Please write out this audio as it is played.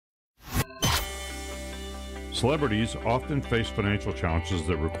Celebrities often face financial challenges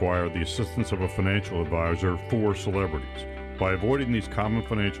that require the assistance of a financial advisor for celebrities. By avoiding these common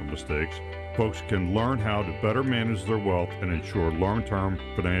financial mistakes, folks can learn how to better manage their wealth and ensure long-term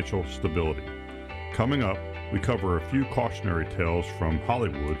financial stability. Coming up, we cover a few cautionary tales from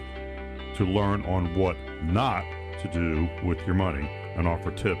Hollywood to learn on what not to do with your money and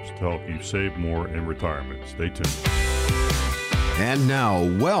offer tips to help you save more in retirement. Stay tuned. And now,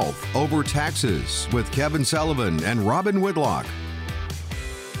 Wealth Over Taxes with Kevin Sullivan and Robin Whitlock.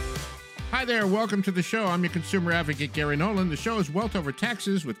 Hi there. Welcome to the show. I'm your consumer advocate, Gary Nolan. The show is Wealth Over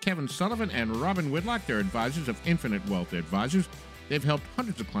Taxes with Kevin Sullivan and Robin Whitlock. They're advisors of Infinite Wealth Advisors. They've helped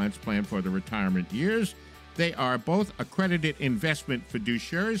hundreds of clients plan for their retirement years. They are both accredited investment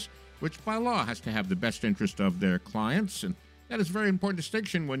fiduciaries, which by law has to have the best interest of their clients. And that is a very important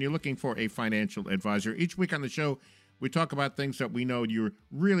distinction when you're looking for a financial advisor. Each week on the show, we talk about things that we know you're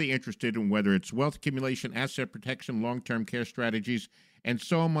really interested in, whether it's wealth accumulation, asset protection, long-term care strategies, and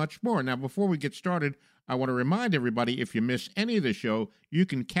so much more. Now, before we get started, I want to remind everybody, if you miss any of the show, you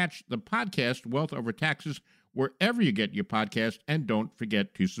can catch the podcast, Wealth Over Taxes, wherever you get your podcast, and don't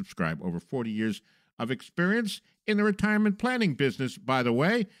forget to subscribe. Over 40 years of experience in the retirement planning business, by the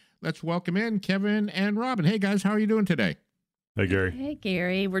way. Let's welcome in Kevin and Robin. Hey, guys, how are you doing today? Hey, Gary. Hey,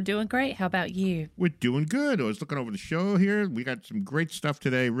 Gary. We're doing great. How about you? We're doing good. I was looking over the show here. We got some great stuff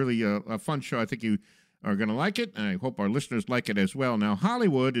today. Really a fun show. I think you are going to like it, and I hope our listeners like it as well. Now,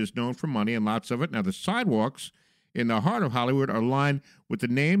 Hollywood is known for money and lots of it. Now, the sidewalks in the heart of Hollywood are lined with the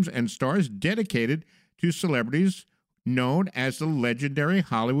names and stars dedicated to celebrities known as the legendary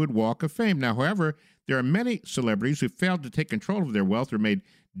Hollywood Walk of Fame. Now, however, there are many celebrities who failed to take control of their wealth or made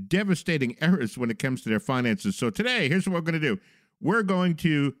devastating errors when it comes to their finances. So today, here's what we're going to do. We're going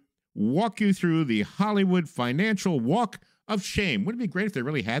to walk you through the Hollywood Financial Walk of Shame. Wouldn't it be great if they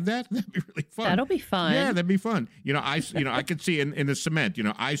really had that? That'd be really fun. That'll be fun. Yeah, that'd be fun. I could see in the cement,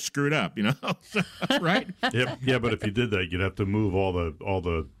 I screwed up, right? Yeah, but if you did that, you'd have to move all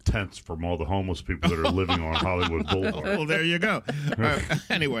the tents from all the homeless people that are living on Hollywood Boulevard. Well, there you go.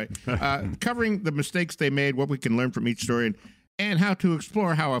 Anyway, covering the mistakes they made, what we can learn from each story, and how to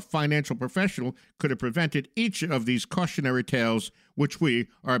explore how a financial professional could have prevented each of these cautionary tales, which we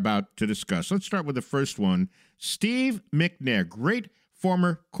are about to discuss. Let's start with the first one. Steve McNair, great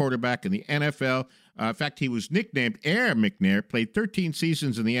former quarterback in the NFL. In fact, he was nicknamed Air McNair, played 13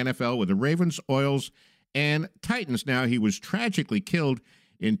 seasons in the NFL with the Ravens, Oils, and Titans. Now, he was tragically killed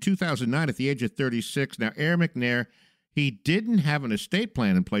in 2009 at the age of 36. Now, Air McNair, he didn't have an estate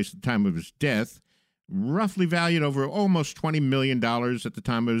plan in place at the time of his death, roughly valued over almost $20 million at the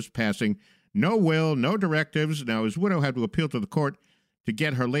time of his passing. No will, no directives. Now, his widow had to appeal to the court to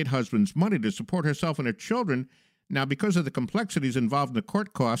get her late husband's money to support herself and her children. Now, because of the complexities involved in the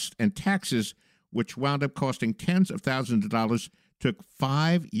court costs and taxes, which wound up costing tens of thousands of dollars, took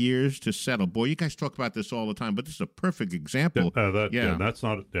 5 years to settle. Boy, you guys talk about this all the time, but this is a perfect example. That's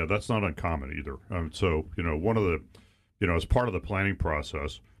not uncommon either. So, one of the, as part of the planning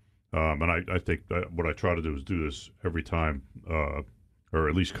process, and I think that what I try to do is do this every time, or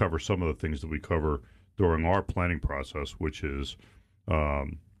at least cover some of the things that we cover during our planning process, which is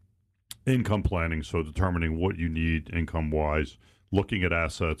income planning, so determining what you need income-wise, looking at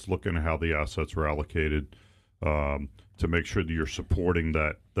assets, looking at how the assets are allocated, to make sure that you're supporting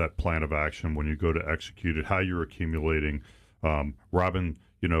that plan of action when you go to execute it, how you're accumulating. Robin,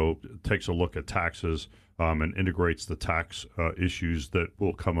 takes a look at taxes and integrates the tax issues that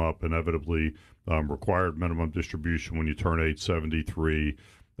will come up inevitably, required minimum distribution when you turn age 73,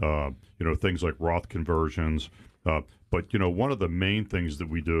 things like Roth conversions. But, one of the main things that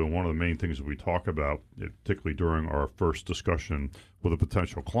we do and one of the main things that we talk about, particularly during our first discussion with a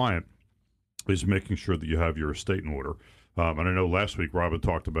potential client, is making sure that you have your estate in order. And I know last week Robin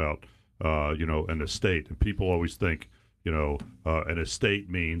talked about, an estate. And people always think, an estate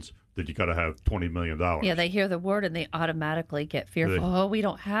means that you got to have $20 million. Yeah, they hear the word and they automatically get fearful. We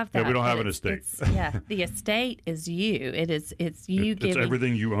don't have that. Yeah, we don't have an estate. The estate is you. It's you giving. It's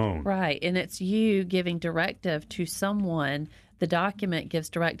everything you own. Right, and it's you giving directive to someone. The document gives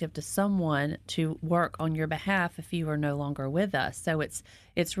directive to someone to work on your behalf if you are no longer with us. So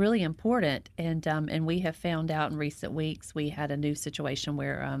it's really important, and we have found out in recent weeks. We had a new situation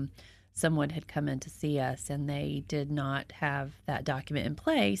where someone had come in to see us and they did not have that document in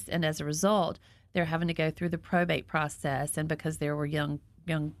place, and as a result they're having to go through the probate process, and because there were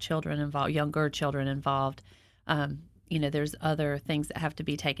younger children involved, there's other things that have to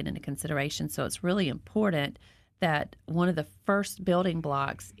be taken into consideration. So it's really important that one of the first building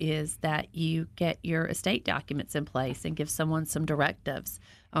blocks is that you get your estate documents in place and give someone some directives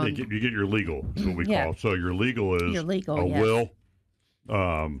You get your legal, is what we Yeah. call. So your legal is Your legal, a yes. will.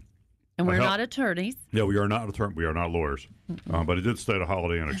 And we're hel- not attorneys. Yeah, we are not attorney. We are not lawyers. But I did stay at a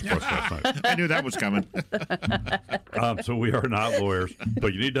Holiday Inn Express last night. I knew that was coming. So we are not lawyers.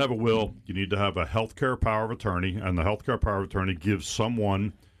 But you need to have a will. You need to have a healthcare power of attorney, and the healthcare power of attorney gives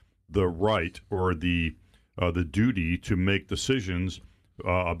someone the right or the duty to make decisions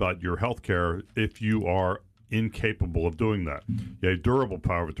about your healthcare if you are incapable of doing that. A durable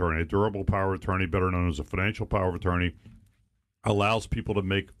power of attorney. A durable power of attorney, better known as a financial power of attorney, allows people to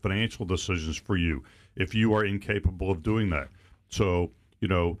make financial decisions for you if you are incapable of doing that. So,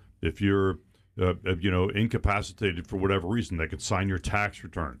 if you're, incapacitated for whatever reason, they can sign your tax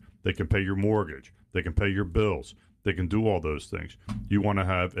return. They can pay your mortgage. They can pay your bills. They can do all those things. You want to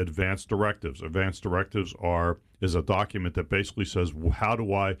have advanced directives. Advanced directives is a document that basically says, how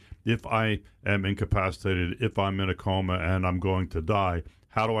do I, if I am incapacitated, if I'm in a coma and I'm going to die,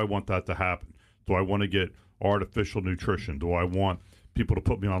 how do I want that to happen? Do I want to get artificial nutrition? Do I want people to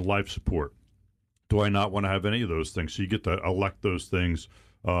put me on life support? Do I not want to have any of those things? So you get to elect those things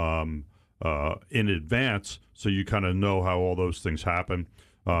in advance, so you kind of know how all those things happen.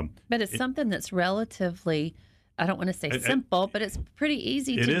 But it's something that's relatively, I don't want to say simple, but it's pretty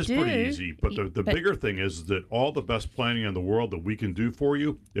easy to do. It is pretty easy, but the bigger thing is that all the best planning in the world that we can do for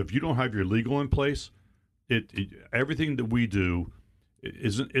you, if you don't have your legal in place, everything that we do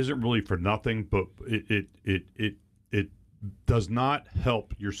isn't really for nothing, but it does not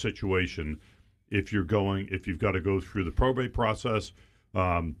help your situation if you've got to go through the probate process,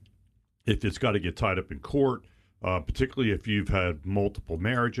 if it's got to get tied up in court, particularly if you've had multiple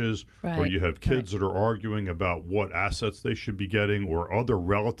marriages, or you have kids that are arguing about what assets they should be getting, or other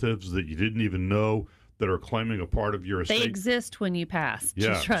relatives that you didn't even know that are claiming a part of your estate. They exist when you pass.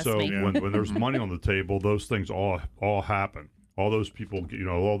 Yeah, Trust so me. when there's money on the table, those things all happen. All those people,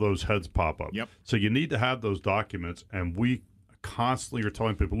 all those heads pop up. Yep. So you need to have those documents, and we constantly are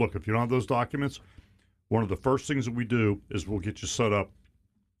telling people, look, if you don't have those documents, one of the first things that we do is we'll get you set up.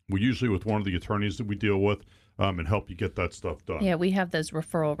 We usually with one of the attorneys that we deal with, and help you get that stuff done. Yeah, we have those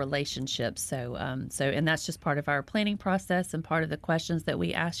referral relationships. So, and that's just part of our planning process and part of the questions that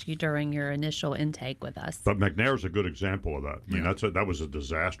we ask you during your initial intake with us. But McNair's a good example of that. I mean, that was a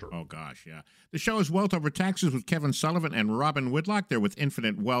disaster. Oh, gosh, yeah. The show is Wealth Over Taxes with Kevin Sullivan and Robin Whitlock. They're with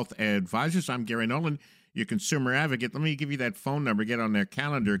Infinite Wealth Advisors. I'm Gary Nolan, your consumer advocate. Let me give you that phone number. Get on their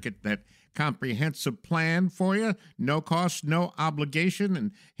calendar. Get that comprehensive plan for you. No cost, no obligation,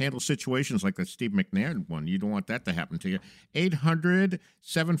 and handle situations like the Steve McNair one. You don't want that to happen to you.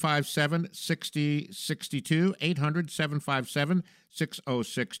 800-757-6062.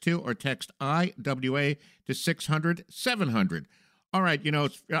 800-757-6062. Or text IWA to 600-700. All right,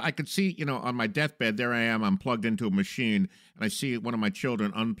 I could see, on my deathbed, there I am, I'm plugged into a machine, and I see one of my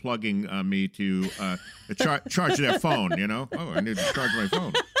children unplugging me to charge their phone, Oh, I need to charge my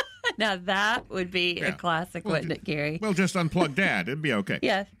phone. Now that would be a classic, wouldn't it, Gary? Well, just unplug Dad. It'd be okay.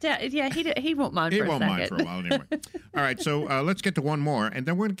 Yeah, he won't mind for a second. He won't mind for a while anyway. All right, so let's get to one more, and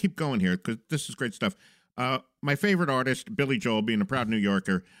then we're going to keep going here because this is great stuff. My favorite artist, Billy Joel, being a proud New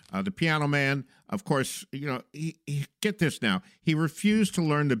Yorker, the Piano Man, of course, he get this now. He refused to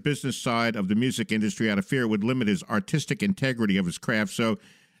learn the business side of the music industry out of fear it would limit his artistic integrity of his craft. So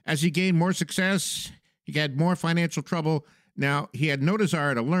as he gained more success, he had more financial trouble. Now, he had no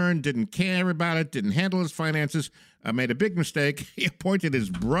desire to learn, didn't care about it, didn't handle his finances, made a big mistake. He appointed his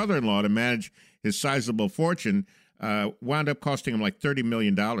brother-in-law to manage his sizable fortune, wound up costing him like $30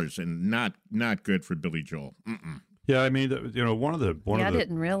 million, and not good for Billy Joel. Mm-mm. Yeah, I mean, one of the I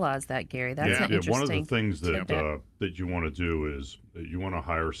didn't realize that, Gary. That's an interesting. One of the things that you want to do is you want to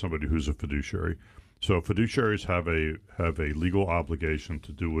hire somebody who's a fiduciary. So fiduciaries have a legal obligation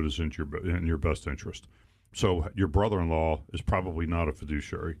to do what is in your best interest. So your brother-in-law is probably not a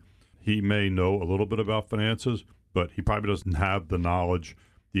fiduciary. He may know a little bit about finances, but he probably doesn't have the knowledge,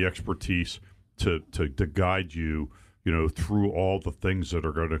 the expertise to guide you, through all the things that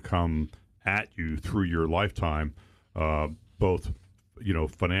are going to come at you through your lifetime, both,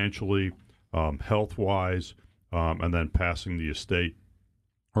 financially, health-wise, and then passing the estate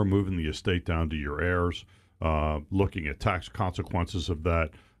or moving the estate down to your heirs, looking at tax consequences of that.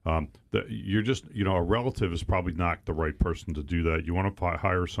 That you're just, a relative is probably not the right person to do that. You want to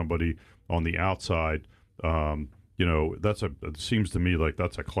hire somebody on the outside. It seems to me like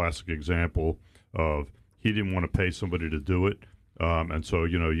that's a classic example of he didn't want to pay somebody to do it. And so,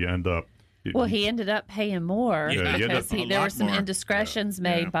 you end up. He ended up paying more because there were some indiscretions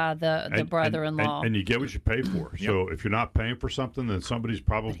made by the brother-in-law. And you get what you pay for. Yep. So if you're not paying for something, then somebody's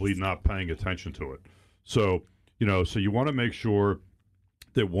probably not paying attention to it. So, so you want to make sure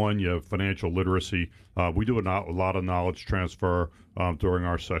that one, you have financial literacy. We do a lot of knowledge transfer during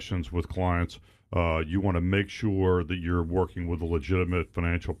our sessions with clients. You want to make sure that you're working with a legitimate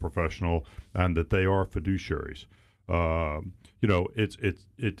financial professional and that they are fiduciaries.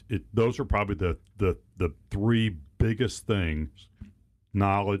 Those are probably the three biggest things: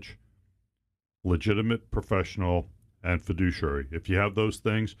 knowledge, legitimate professional, and fiduciary. If you have those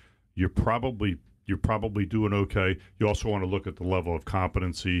things, you're probably doing okay. You also want to look at the level of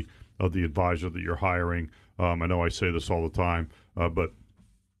competency of the advisor that you're hiring. I know I say this all the time, but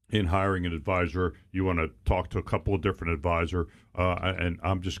in hiring an advisor, you want to talk to a couple of different advisors. And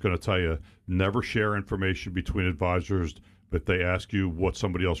I'm just going to tell you, never share information between advisors. If they ask you what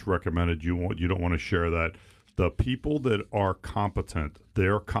somebody else recommended, you don't want to share that. The people that are competent,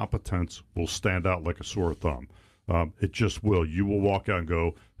 their competence will stand out like a sore thumb. It just will. You will walk out and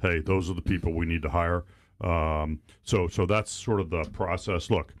go, hey, those are the people we need to hire. So that's sort of the process.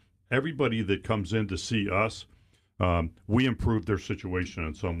 Look, everybody that comes in to see us, we improve their situation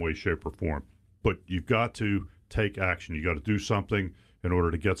in some way, shape, or form. But you've got to take action. You got to do something in order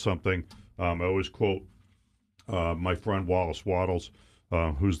to get something. I always quote my friend Wallace Wattles,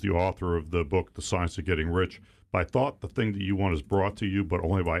 who's the author of the book, The Science of Getting Rich. By thought, the thing that you want is brought to you, but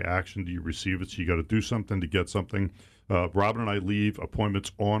only by action do you receive it. So you got to do something to get something. Robin and I leave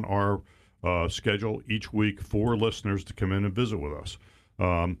appointments on our schedule each week for listeners to come in and visit with us.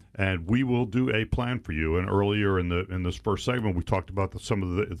 And we will do a plan for you. And earlier in this first segment, we talked about some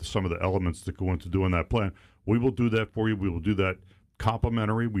of the elements that go into doing that plan. We will do that for you. We will do that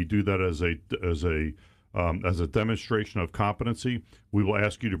complimentary. We do that as a demonstration of competency. We will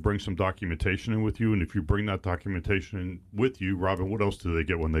ask you to bring some documentation in with you. And if you bring that documentation in with you, Robin, what else do they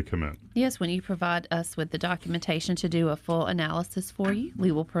get when they come in? Yes, when you provide us with the documentation to do a full analysis for you,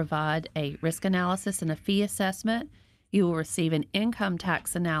 we will provide a risk analysis and a fee assessment. You will receive an income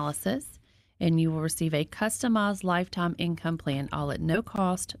tax analysis, and you will receive a customized lifetime income plan, all at no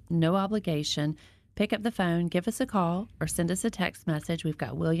cost, no obligation. Pick up the phone, give us a call, or send us a text message. We've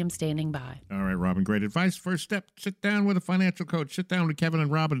got William standing by. All right, Robin, great advice. First step, sit down with a financial coach. Sit down with Kevin and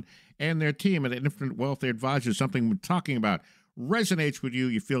Robin and their team at Infinite Wealth Advisors. Something we're talking about resonates with you.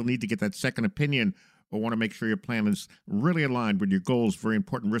 You feel need to get that second opinion or want to make sure your plan is really aligned with your goals. Very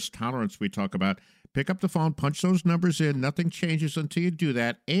important risk tolerance we talk about. Pick up the phone, punch those numbers in. Nothing changes until you do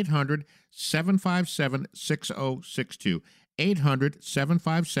that. 800-757-6062.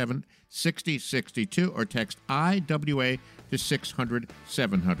 800-757-6062 or text IWA to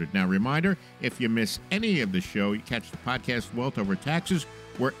 600-700. Now, reminder, if you miss any of the show, you catch the podcast Wealth Over Taxes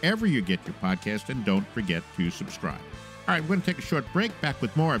wherever you get your podcast, and don't forget to subscribe. All right, we're going to take a short break. Back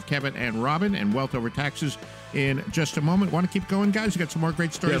with more of Kevin and Robin and Wealth Over Taxes in just a moment. Want to keep going, guys? You got some more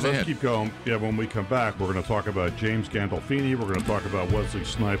great stories ahead. Let's keep going. Yeah, when we come back, we're going to talk about James Gandolfini. We're going to talk about Wesley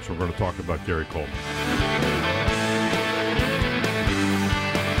Snipes. We're going to talk about Gary Coleman.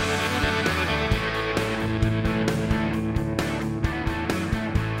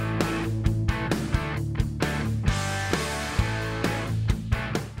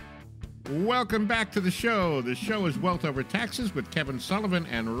 Welcome back to the show. The show is Wealth Over Taxes with Kevin Sullivan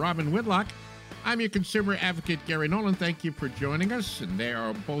and Robin Whitlock. I'm your consumer advocate, Gary Nolan. Thank you for joining us. And they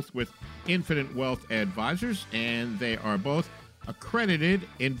are both with Infinite Wealth Advisors, and they are both accredited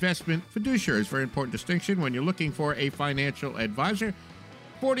investment fiduciaries. Very important distinction when you're looking for a financial advisor.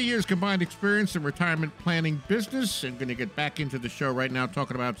 40 years combined experience in retirement planning business. I'm going to get back into the show right now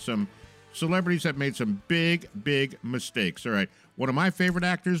talking about some celebrities that made some big, big mistakes. All right. One of my favorite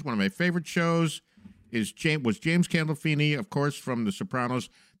actors, one of my favorite shows was James Gandolfini, of course, from The Sopranos.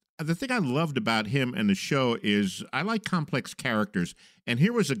 The thing I loved about him and the show is I like complex characters. And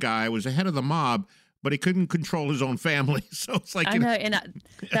here was a guy who was the head of the mob, but he couldn't control his own family. So it's like...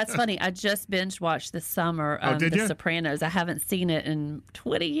 That's funny. I just binge-watched this summer The Sopranos. I haven't seen it in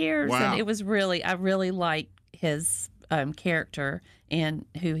 20 years. Wow. And it was I really liked his character and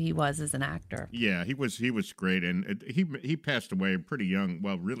who he was as an actor. Yeah, he was great, and he passed away pretty young,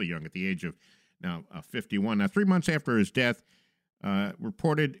 well, really young, at the age of now 51. Now, 3 months after his death,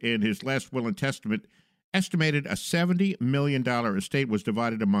 reported in his last will and testament, estimated a $70 million estate was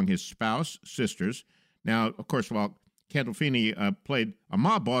divided among his spouse, sisters. Now, of course, while Gandolfini played a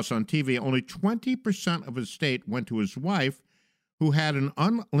mob boss on TV, only 20% of his estate went to his wife, who had an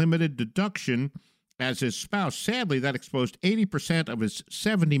unlimited deduction as his spouse. Sadly, that exposed 80% of his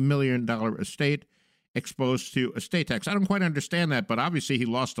 $70 million estate exposed to estate tax. I don't quite understand that, but obviously he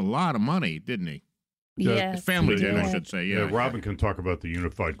lost a lot of money, didn't he? Yes, family he did, I did. should say. Yeah, Yeah, Robin can talk about the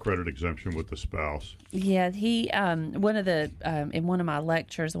unified credit exemption with the spouse. Yeah, he one of the in one of my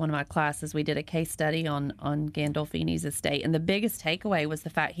lectures, one of my classes, we did a case study on Gandolfini's estate, and the biggest takeaway was the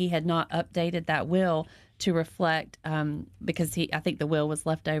fact he had not updated that will to reflect because I think the will was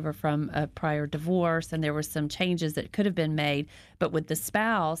left over from a prior divorce, and there were some changes that could have been made. But with the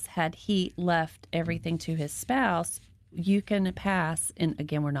spouse, had he left everything to his spouse, you can pass. And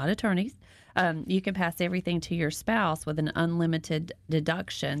again, we're not attorneys. You can pass everything to your spouse with an unlimited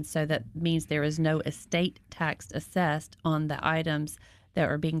deduction. So that means there is no estate tax assessed on the items that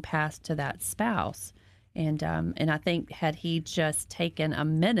are being passed to that spouse. And I think had he just taken a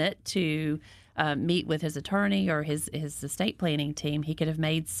minute to meet with his attorney or his estate planning team, he could have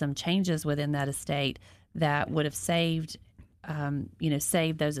made some changes within that estate that would have saved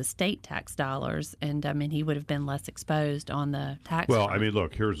those estate tax dollars, and he would have been less exposed on the tax. Well, front. I mean,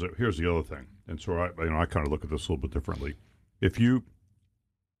 look, here's the other thing, and so I kind of look at this a little bit differently. If you're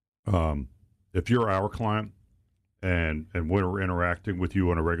our client and we're interacting with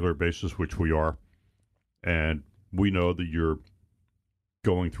you on a regular basis, which we are, and we know that you're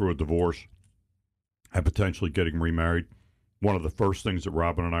going through a divorce and potentially getting remarried, one of the first things that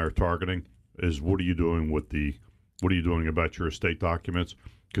Robin and I are targeting is what are you doing about your estate documents?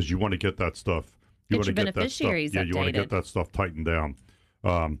 Because you want to get that stuff. You want to get that stuff. Yeah, you want to get that stuff tightened down.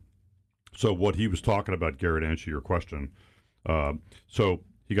 So what he was talking about, Garrett, to answer your question. So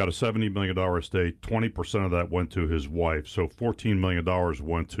he got a $70 million estate. 20% of that went to his wife. So $14 million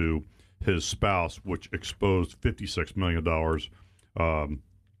went to his spouse, which exposed $56 million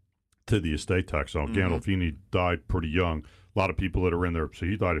to the estate tax. Now, Gandolfini died pretty young. A lot of people that are in there, so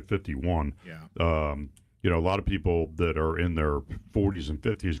he died at 51. yeah. A lot of people that are in their 40s and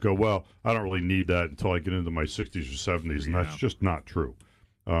 50s go, well, I don't really need that until I get into my 60s or 70s, and that's just not true.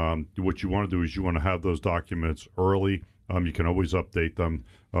 What you want to do is you want to have those documents early. You can always update them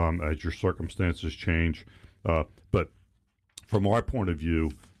as your circumstances change. But from our point of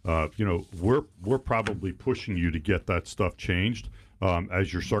view, we're probably pushing you to get that stuff changed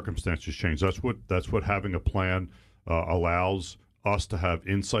as your circumstances change. That's what having a plan allows us to have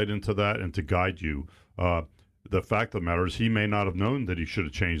insight into that and to guide you. The fact of the matter is he may not have known that he should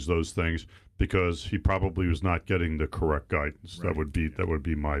have changed those things because he probably was not getting the correct guidance. Right. That would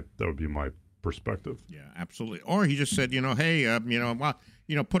be my perspective. Yeah, absolutely. Or he just said, hey,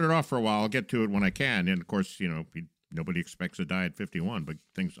 put it off for a while. I'll get to it when I can. And of course, nobody expects to die at 51, but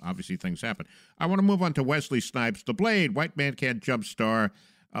things happen. I want to move on to Wesley Snipes. The Blade, White Man Can't Jump star,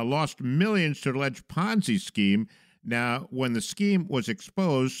 lost millions to an alleged Ponzi scheme. Now, when the scheme was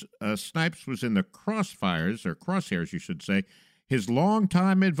exposed, Snipes was in the crosshairs, you should say. His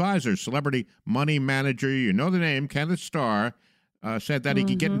longtime advisor, celebrity money manager, you know the name, Kenneth Starr, said that he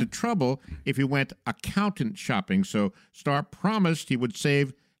could get into trouble if he went accountant shopping. So Starr promised he would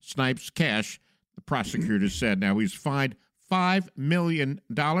save Snipes cash, the prosecutor said. Now, he's fined $5 million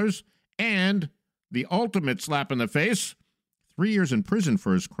and the ultimate slap in the face, 3 years in prison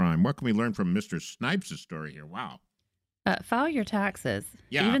for his crime. What can we learn from Mr. Snipes' story here? Wow. File your taxes.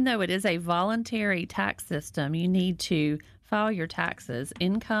 Yeah. Even though it is a voluntary tax system, you need to file your taxes.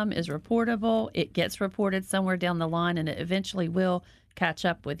 Income is reportable. It gets reported somewhere down the line, and it eventually will catch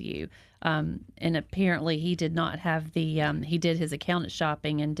up with you. And apparently he did not have he did his accountant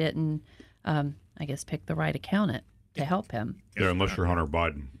shopping and didn't, pick the right accountant to help him. Yeah, unless you're Hunter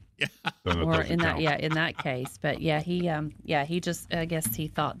Biden. Or in that case, but he just, I guess he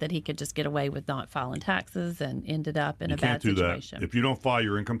thought that he could just get away with not filing taxes and ended up in a bad situation. You can't do that. If you don't file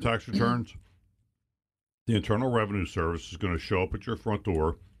your income tax returns, the Internal Revenue Service is going to show up at your front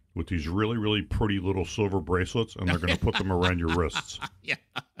door with these really, really pretty little silver bracelets, and they're going to put them around your wrists. Yeah.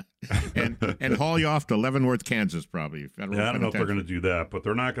 and haul you off to Leavenworth, Kansas, probably. I don't know if they're going to do that, but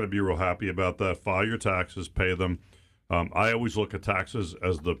they're not going to be real happy about that. File your taxes, pay them. I always look at taxes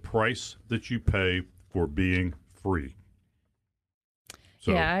as the price that you pay for being free.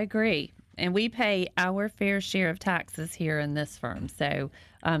 So, yeah, I agree. And we pay our fair share of taxes here in this firm. So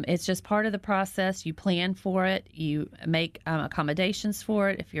it's just part of the process. You plan for it. You make accommodations for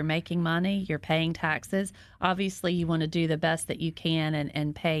it. If you're making money, you're paying taxes. Obviously, you want to do the best that you can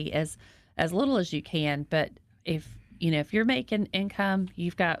and pay as little as you can. But if you're making income,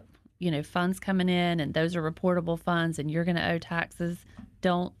 you've got funds coming in, and those are reportable funds, and you're going to owe taxes.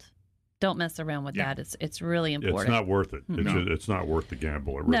 Don't mess around with that. It's really important. It's not worth it. Mm-hmm. It's not worth the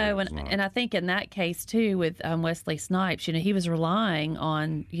gamble. It really is not. And I think in that case too, with Wesley Snipes, he was relying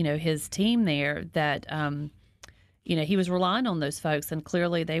on his team there that he was relying on those folks, and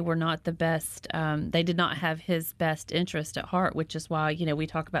clearly they were not the best. They did not have his best interest at heart, which is why, we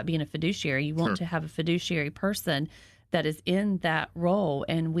talk about being a fiduciary. You want to have a fiduciary person that is in that role.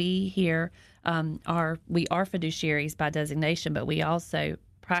 And we here are fiduciaries by designation, but we also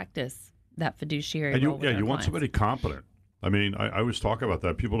practice that fiduciary role. You want clients. somebody competent. I mean, I always talk about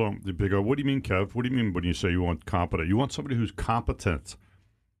that. People they go, "What do you mean, Kev? What do you mean when you say you want competent? You want somebody who's competent.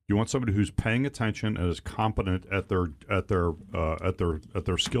 You want somebody who's paying attention and is competent at their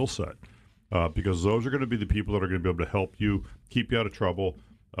skill set, because those are going to be the people that are going to be able to help you, keep you out of trouble.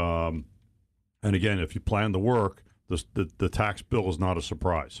 And again, if you plan the work, the tax bill is not a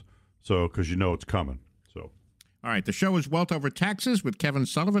surprise. So because it's coming. So, all right, the show is Wealth Over Taxes with Kevin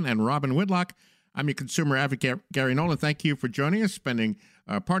Sullivan and Robin Whitlock. I'm your consumer advocate, Gary Nolan. Thank you for joining us, spending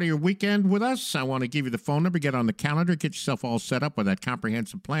part of your weekend with us. I want to give you the phone number. Get on the calendar. Get yourself all set up with that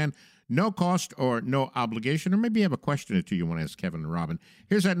comprehensive plan. No cost or no obligation. Or maybe you have a question or two you want to ask Kevin and Robin.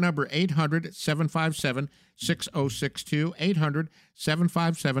 Here's that number, 800-757-6062,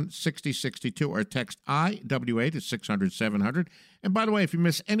 800-757-6062, or text IWA to 600-700. And by the way, if you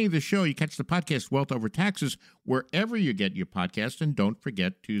miss any of the show, you catch the podcast Wealth Over Taxes wherever you get your podcast, and don't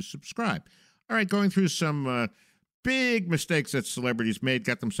forget to subscribe. All right, going through some big mistakes that celebrities made,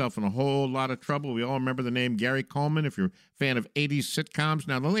 got themselves in a whole lot of trouble. We all remember the name Gary Coleman, if you're a fan of 80s sitcoms.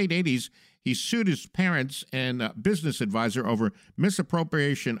 Now, in the late 80s, he sued his parents and business advisor over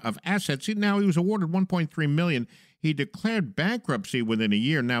misappropriation of assets. Now, he was awarded $1.3 million. He declared bankruptcy within a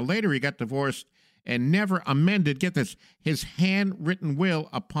year. Now, later, he got divorced and never amended, get this, his handwritten will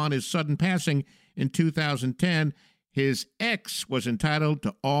upon his sudden passing in 2010. His ex was entitled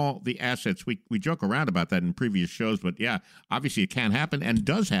to all the assets. We joke around about that in previous shows, but yeah, obviously it can happen and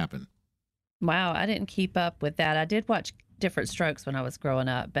does happen. Wow, I didn't keep up with that. I did watch Different Strokes when I was growing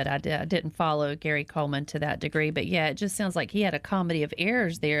up, but I didn't follow Gary Coleman to that degree. But yeah, it just sounds like he had a comedy of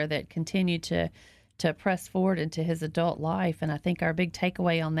errors there that continued to press forward into his adult life. And I think our big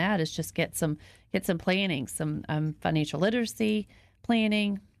takeaway on that is just get some planning, some financial literacy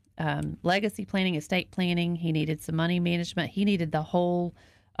planning, legacy planning, estate planning. He needed some money management. He needed the whole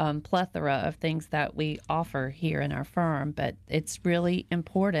plethora of things that we offer here in our firm. But it's really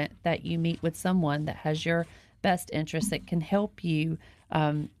important that you meet with someone that has your best interest, that can help you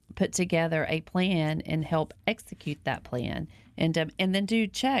put together a plan and help execute that plan, and then do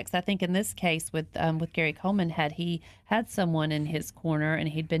checks. I think in this case with Gary Coleman, had he had someone in his corner and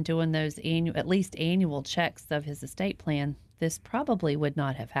he'd been doing those at least annual checks of his estate plan, this probably would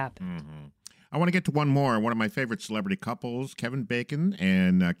not have happened. Mm-hmm. I want to get to one more. One of my favorite celebrity couples, Kevin Bacon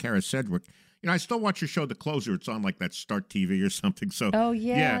and Kara Sedgwick. I still watch your show, The Closer. It's on like that Start TV or something. So, oh,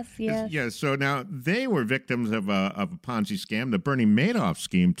 yes, yes. Yeah, so now they were victims of a Ponzi scam, the Bernie Madoff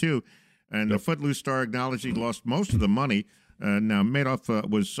scheme, too. And the Footloose star acknowledged he lost most of the money. Now, Madoff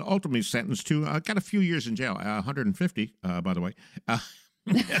was ultimately sentenced to, got a few years in jail, 150, by the way.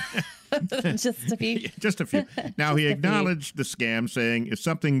 Just a few. Just a few. Now, he acknowledged the scam, saying, if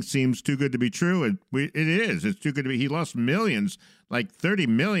something seems too good to be true, it is. It's too good to be. He lost millions, like $30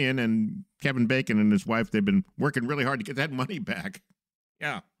 million, and Kevin Bacon and his wife, they've been working really hard to get that money back.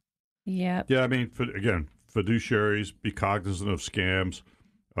 Yeah. Yeah. Yeah, I mean, again, fiduciaries, be cognizant of scams.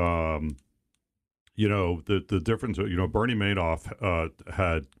 The difference, Bernie Madoff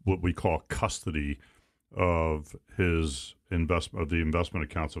had what we call custody of his the investment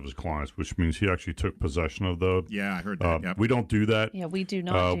accounts of his clients, which means he actually took possession of the. Yeah, I heard that. Yep. We don't do that. Yeah, we do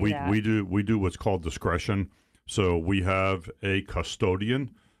not do that. We do what's called discretion. So we have a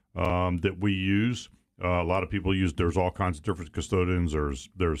custodian that we use. A lot of people use. There's all kinds of different custodians.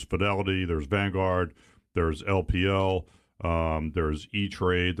 There's Fidelity. There's Vanguard. There's LPL. There's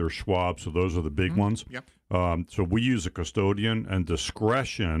E-Trade. There's Schwab. So those are the big ones. Yep. So we use a custodian, and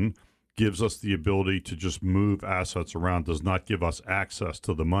discretion gives us the ability to just move assets around, does not give us access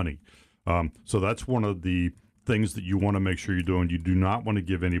to the money. So that's one of the things that you want to make sure you're doing. You do not want to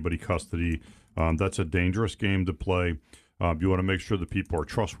give anybody custody. That's a dangerous game to play. You want to make sure that people are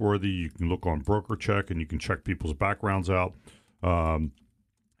trustworthy. You can look on BrokerCheck and you can check people's backgrounds out. And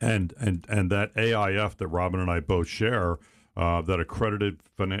that AIF that Robin and I both share, that accredited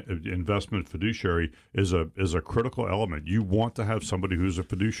investment fiduciary is a critical element. You want to have somebody who's a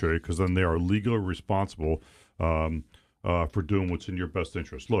fiduciary because then they are legally responsible for doing what's in your best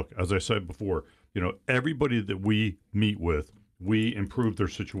interest. Look, as I said before, everybody that we meet with, we improve their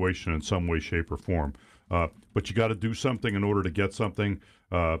situation in some way, shape, or form. But you got to do something in order to get something.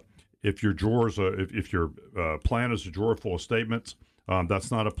 If your drawers, if your plan is a drawer full of statements,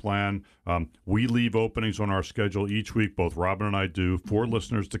 That's not a plan. We leave openings on our schedule each week, both Robin and I do, for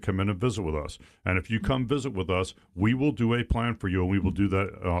listeners to come in and visit with us. And if you come visit with us, we will do a plan for you, and we will do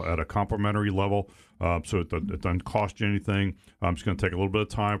that at a complimentary level. So it doesn't cost you anything. It's going to take a little bit of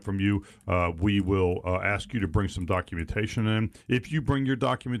time from you. We will ask you to bring some documentation in. If you bring your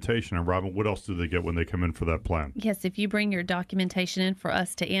documentation, and Robin, what else do they get when they come in for that plan? Yes, if you bring your documentation in for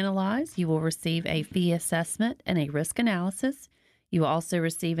us to analyze, you will receive a fee assessment and a risk analysis. You will also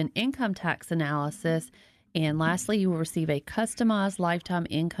receive an income tax analysis. And lastly, you will receive a customized lifetime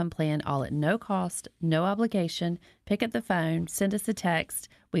income plan, all at no cost, no obligation. Pick up the phone, send us a text.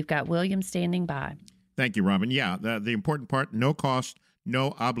 We've got William standing by. Thank you, Robin. Yeah, the important part, no cost,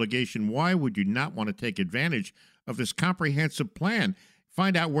 no obligation. Why would you not want to take advantage of this comprehensive plan?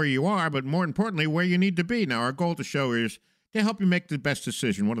 Find out where you are, but more importantly, where you need to be. Now, our goal to show is to help you make the best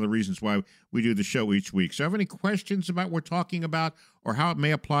decision. One of the reasons why we do the show each week. So if you have any questions about what we're talking about or how it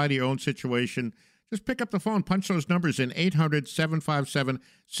may apply to your own situation, just pick up the phone, punch those numbers in,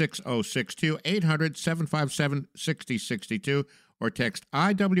 800-757-6062, 800-757-6062, or text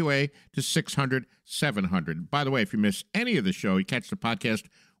IWA to 600-700. By the way, if you miss any of the show, you catch the podcast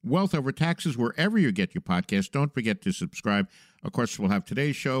Wealth Over Taxes wherever you get your podcast. Don't forget to subscribe. Of course, we'll have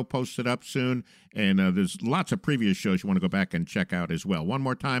today's show posted up soon, and there's lots of previous shows you want to go back and check out as well. One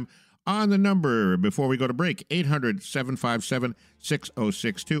more time on the number before we go to break,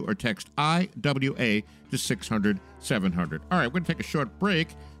 800-757-6062, or text IWA to 600-700. All right, we're going to take a short break.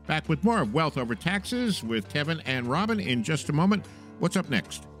 Back with more of Wealth Over Taxes with Kevin and Robin in just a moment. What's up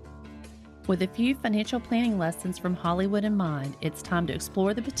next? With a few financial planning lessons from Hollywood in mind, it's time to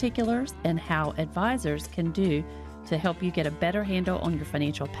explore the particulars and how advisors can do to help you get a better handle on your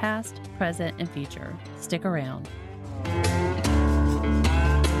financial past, present, and future. Stick around.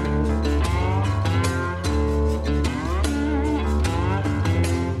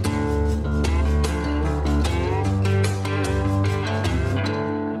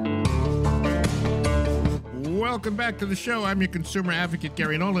 Welcome back to the show. I'm your consumer advocate,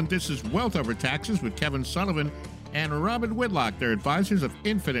 Gary Nolan. This is Wealth Over Taxes with Kevin Sullivan and Robin Whitlock. They're advisors of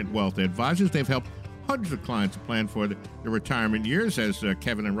Infinite Wealth Advisors. They've helped hundreds of clients plan for the retirement years, as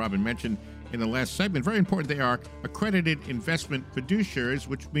Kevin and Robin mentioned in the last segment. Very important, they are accredited investment fiduciaries,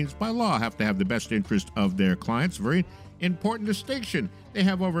 which means by law have to have the best interest of their clients. Very important distinction. They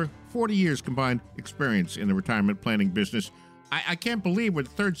have over 40 years combined experience in the retirement planning business. I can't believe we're the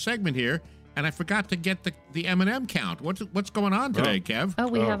third segment here, and I forgot to get the M&M count. What's going on today, Kev? Oh,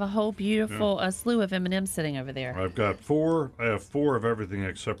 we have a whole beautiful slew of M&Ms sitting over there. I've got four. I have four of everything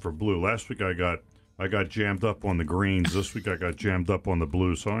except for blue. Last week I got jammed up on the greens. This week I got jammed up on the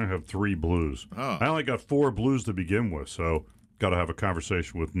blues, so I only have 3 blues. Oh. I only got 4 blues to begin with, so got to have a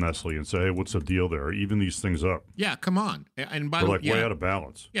conversation with Nestle and say, hey, what's the deal there? Even these things up. Yeah, come on. And by They're the like way out of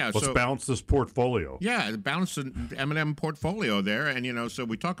balance. Yeah, let's balance this portfolio. Yeah, balance the M&M portfolio there. And, so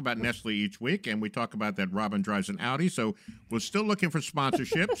we talk about Nestle each week, and we talk about that Robin drives an Audi. So we're still looking for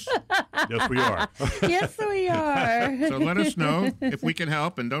sponsorships. Yes, we are. Yes, we are. So let us know if we can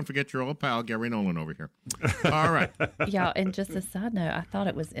help. And don't forget your old pal, Gary Nolan, over here. All right. Yeah, and just a side note, I thought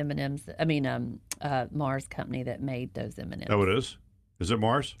it was M&M's, Mars Company that made those M&Ms. Oh, it is? Is it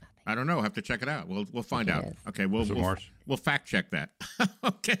Mars? I don't know. Have to check it out. We'll find out. Yes. Okay, we'll fact check that.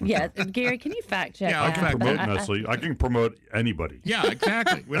 Okay. Yeah, Gary, can you fact check Yeah, I that? can promote Nestle. I can promote anybody. Yeah,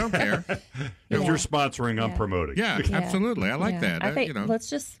 exactly. We don't care. If you're sponsoring, I'm promoting. Yeah, absolutely. I like that. I think let's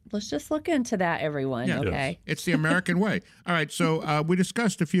just look into that, everyone. Yeah. Okay. It's the American way. All right, so we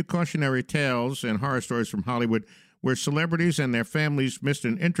discussed a few cautionary tales and horror stories from Hollywood where celebrities and their families missed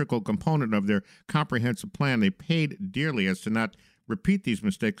an integral component of their comprehensive plan. They paid dearly as to not repeat these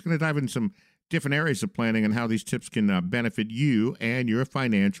mistakes. We're going to dive into some different areas of planning and how these tips can benefit you and your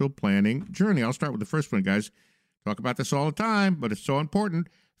financial planning journey. I'll start with the first one, guys. Talk about this all the time, but it's so important.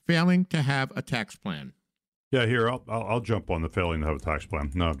 Failing to have a tax plan. Yeah, here, I'll jump on the failing to have a tax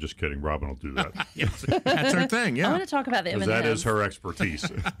plan. No, I'm just kidding. Robin will do that. Yes, that's her thing, I yeah. want to talk about the M&Ms. That is her expertise.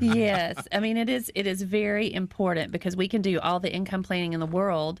 Yes. I mean, it is very important because we can do all the income planning in the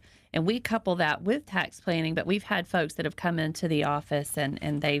world, and we couple that with tax planning. But we've had folks that have come into the office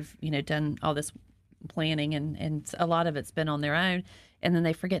and they've, done all this planning, and a lot of it's been on their own. And then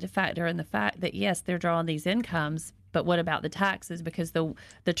they forget to factor in the fact that, yes, they're drawing these incomes, but what about the taxes? Because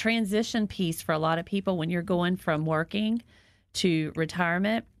the transition piece for a lot of people, when you're going from working to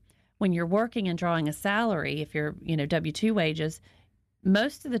retirement, when you're working and drawing a salary, if you're, W-2 wages,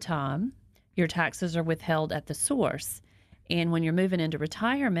 most of the time your taxes are withheld at the source. And when you're moving into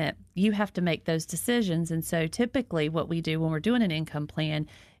retirement, you have to make those decisions. And so typically what we do when we're doing an income plan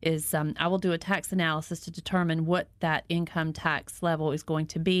is I will do a tax analysis to determine what that income tax level is going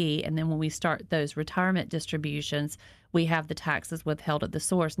to be. And then when we start those retirement distributions, we have the taxes withheld at the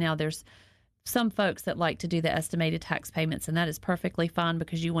source. Now, there's some folks that like to do the estimated tax payments, and that is perfectly fine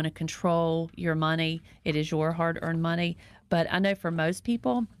because you want to control your money. It is your hard-earned money. But I know for most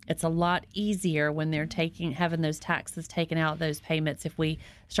people, it's a lot easier when they're having those taxes taken out, those payments. If we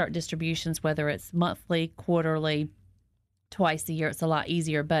start distributions, whether it's monthly, quarterly, twice a year, it's a lot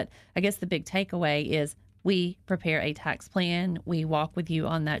easier. But I guess the big takeaway is we prepare a tax plan. We walk with you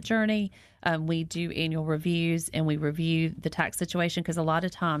on that journey. We do annual reviews, and we review the tax situation because a lot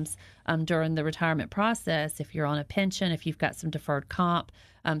of times during the retirement process, if you're on a pension, if you've got some deferred comp,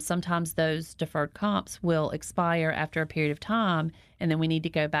 sometimes those deferred comps will expire after a period of time, and then we need to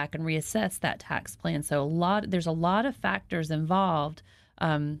go back and reassess that tax plan. So there's a lot of factors involved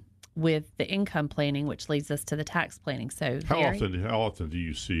with the income planning, which leads us to the tax planning. So how often do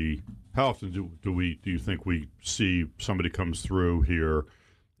you see? How often do you think we see somebody comes through here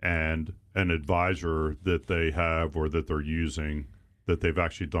and an advisor that they have or that they're using that they've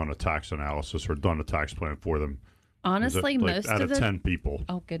actually done a tax analysis or done a tax plan for them? Honestly, most out of 10 people.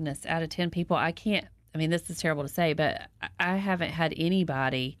 Oh goodness, out of 10 people, I can't. I mean, this is terrible to say, but I haven't had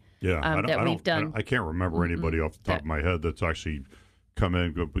anybody. Yeah, that we've done. I can't remember anybody off the top of my head that's actually come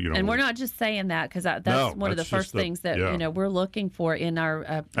in. And we're not just saying that because that's one of the first things that we're looking for in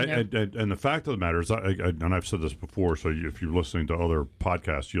our. And the fact of the matter is, and I've said this before, so if you're listening to other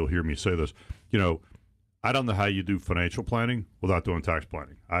podcasts, you'll hear me say this. I don't know how you do financial planning without doing tax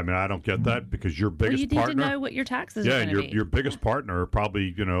planning. I mean, I don't get that because your biggest partner. You need to know what your taxes are going to be. Your biggest partner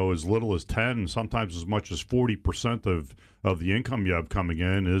probably, as little as 10, sometimes as much as 40% of the income you have coming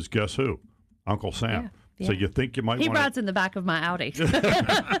in is guess who? Uncle Sam. Yeah. So you think you might He rides in the back of my Audi.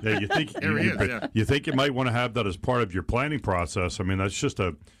 Yeah, you think you might want to have that as part of your planning process. I mean, that's just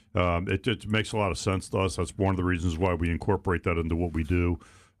it makes a lot of sense to us. That's one of the reasons why we incorporate that into what we do.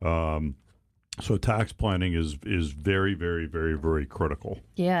 So tax planning is very, very, very, very critical.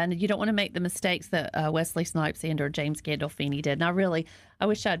 Yeah, and you don't want to make the mistakes that Wesley Snipes and or James Gandolfini did. And I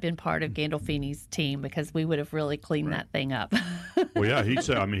wish I'd been part of Gandolfini's team because we would have really cleaned that thing up. Well, yeah, he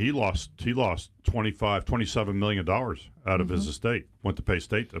said. I mean, he lost $27 million out of his estate. Went to pay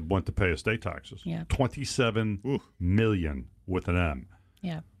estate taxes. Yeah, $27 million with an M.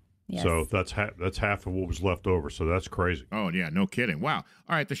 Yeah. Yes. So that's half of what was left over. So that's crazy. Oh, yeah, no kidding. Wow.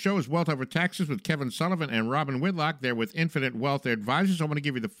 All right, the show is Wealth Over Taxes with Kevin Sullivan and Robin Whitlock. They're with Infinite Wealth Advisors. I want to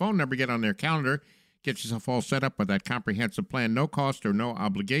give you the phone number. Get on their calendar. Get yourself all set up with that comprehensive plan, no cost or no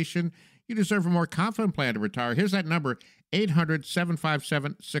obligation. You deserve a more confident plan to retire. Here's that number,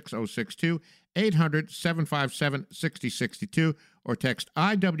 800-757-6062, 800-757-6062, or text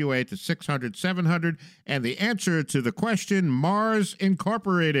IWA to 600-700. And the answer to the question, Mars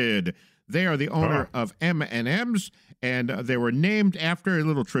Incorporated. They are the owner of M&M's, and they were named after, a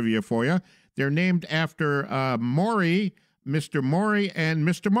little trivia for you, they're named after Maury, Mr. Maury, and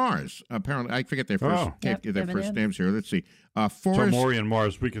Mr. Mars. Apparently, I forget their first first names here. Let's see. So Maury and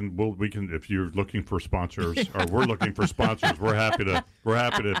Mars, we can if you're looking for sponsors or we're looking for sponsors, we're happy to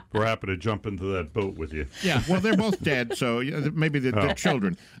jump into that boat with you. Yeah, well, they're both dead, so maybe the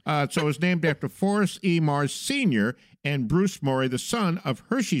children. So it's named after Forrest E. Mars Sr. and Bruce Maury, the son of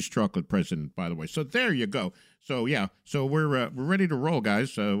Hershey's chocolate president, by the way. So there you go. So yeah, so we're ready to roll,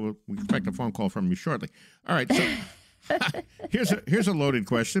 guys. We expect a phone call from you shortly. All right. So. Here's a loaded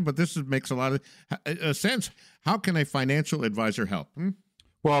question, but this makes a lot of sense. How can a financial advisor help?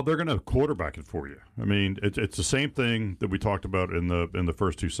 Well, they're going to quarterback it for you. I mean, it's the same thing that we talked about in the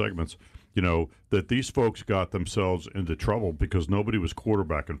first two segments. That these folks got themselves into trouble because nobody was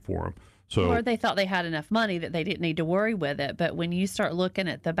quarterbacking for them. So, or they thought they had enough money that they didn't need to worry with it. But when you start looking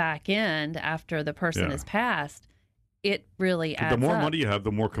at the back end after the person has passed, it really adds up. The more money you have,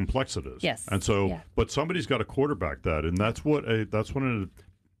 the more complex it is. Yes. And so, but somebody's got to quarterback that, and I don't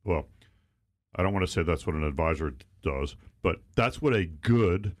want to say that's what an advisor does, but that's what a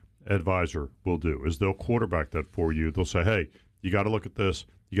good advisor will do, is they'll quarterback that for you. They'll say, hey, you got to look at this.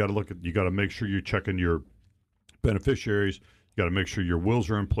 You got to make sure you're checking your beneficiaries. You got to make sure your wills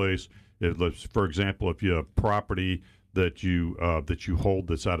are in place. For example, if you have property that you hold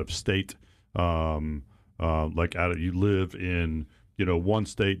that's out of state, you live in one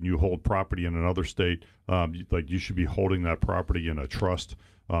state and you hold property in another state, you should be holding that property in a trust.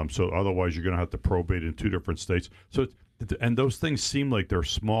 So otherwise you're going to have to probate in two different states. So and those things seem like they're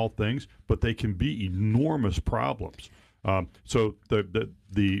small things, but they can be enormous problems. So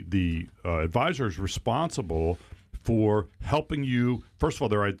the advisor is responsible for helping you. First of all,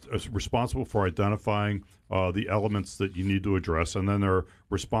 they're responsible for identifying the elements that you need to address, and then they're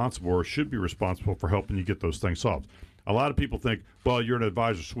responsible or should be responsible for helping you get those things solved. A lot of people think, well, you're an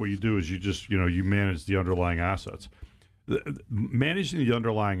advisor, so what you do is you just, you manage the underlying assets. Managing the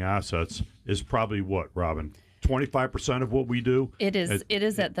underlying assets is probably what, Robin? 25% of what we do. It is.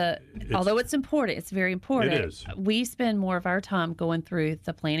 Although it's important, it's very important. It is. We spend more of our time going through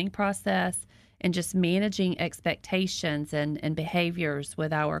the planning process and just managing expectations and behaviors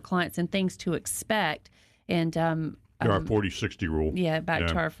with our clients and things to expect. And our 40-60 rule. Yeah, back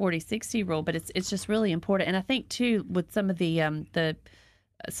to our 40-60 rule. But it's just really important. And I think too, with some of the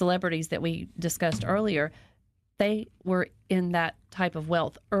celebrities that we discussed earlier, they were in that type of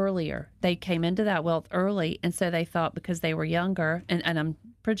wealth earlier. They came into that wealth early, and so they thought because they were younger, and I'm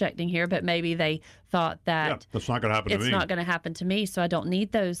projecting here, but maybe they thought that that's not going to happen to me. It's not going to happen to me, so I don't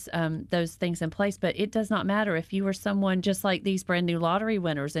need those things in place. But it does not matter if you were someone just like these brand new lottery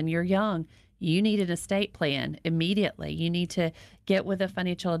winners and you're young. You need an estate plan immediately. You need to get with a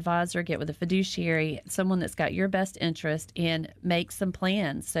financial advisor, get with a fiduciary, someone that's got your best interest, and make some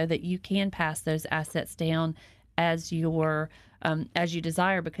plans so that you can pass those assets down as you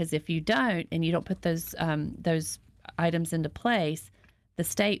desire. Because if you don't, and you don't put those items into place, the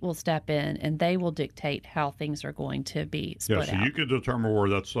state will step in and they will dictate how things are going to be split so out. You can determine where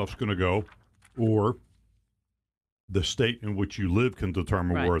that stuff's going to go, or the state in which you live can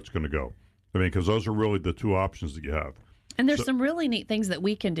determine where it's going to go. I mean, because those are really the two options that you have. And there's some really neat things that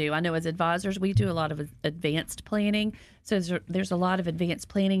we can do. I know as advisors, we do a lot of advanced planning. So there's a lot of advanced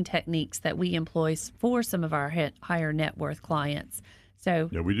planning techniques that we employ for some of our higher net worth clients. So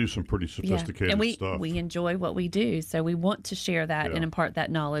we do some pretty sophisticated stuff. We enjoy what we do. So we want to share that and impart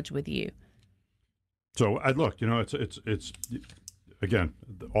that knowledge with you. So look, it's again,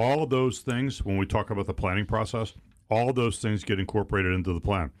 all of those things, when we talk about the planning process, all of those things get incorporated into the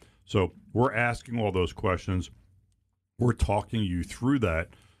plan. So we're asking all those questions. We're talking you through that.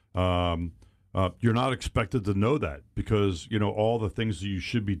 You're not expected to know that because, all the things that you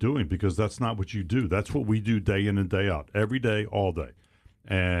should be doing, because that's not what you do. That's what we do day in and day out, every day, all day.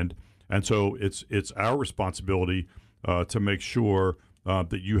 And so it's our responsibility to make sure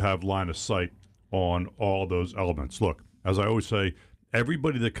that you have line of sight on all those elements. Look, as I always say,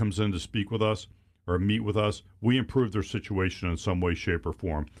 everybody that comes in to speak with us or meet with us, we improve their situation in some way, shape, or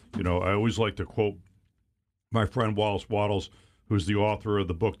form. I always like to quote my friend Wallace Wattles, who's the author of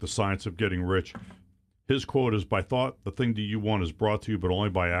the book, The Science of Getting Rich. His quote is, by thought, the thing that you want is brought to you, but only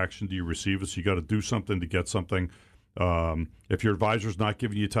by action do you receive it. So you got to do something to get something. If your advisor's not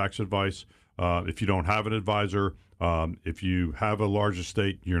giving you tax advice, if you don't have an advisor, if you have a large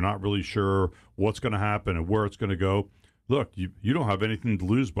estate, you're not really sure what's going to happen and where it's going to go. Look, you don't have anything to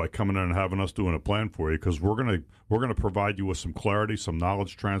lose by coming in and having us doing a plan for you, because we're gonna provide you with some clarity, some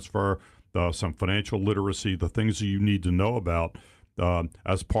knowledge transfer, some financial literacy, the things that you need to know about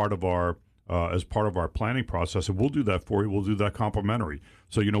as part of our planning process, and we'll do that for you. We'll do that complimentary.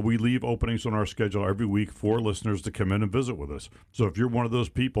 So we leave openings on our schedule every week for listeners to come in and visit with us. So if you're one of those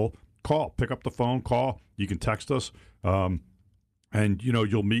people, pick up the phone, call. You can text us, and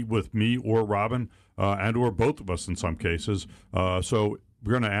you'll meet with me or Robin. And or both of us in some cases. So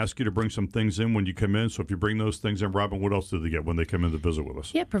we're going to ask you to bring some things in when you come in. So if you bring those things in, Robin, what else do they get when they come in to visit with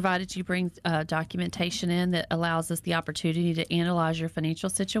us? Yeah, provided you bring documentation in that allows us the opportunity to analyze your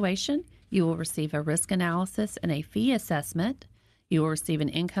financial situation. You will receive a risk analysis and a fee assessment. You will receive an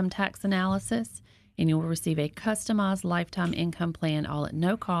income tax analysis, and you will receive a customized lifetime income plan, all at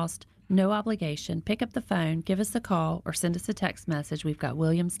no cost, no obligation. Pick up the phone, give us a call, or send us a text message. We've got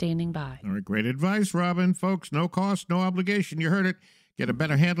William standing by. All right, great advice, Robin. Folks, no cost, no obligation. You heard it. Get a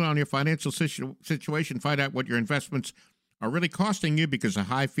better handle on your financial situation. Find out what your investments are really costing you because of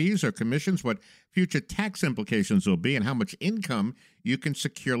high fees or commissions, what future tax implications will be, and how much income you can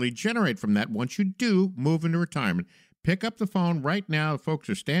securely generate from that once you do move into retirement. Pick up the phone right now. Folks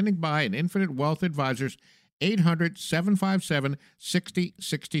are standing by, and Infinite Wealth Advisors,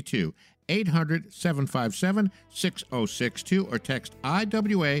 800-757-6062. 800-757-6062, or text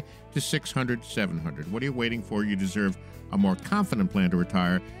IWA to 600-700. What are you waiting for? You deserve a more confident plan to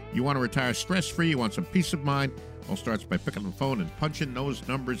retire. You want to retire stress-free. You want some peace of mind. All starts by picking up the phone and punching those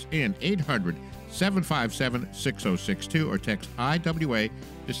numbers in. 800-757-6062, or text IWA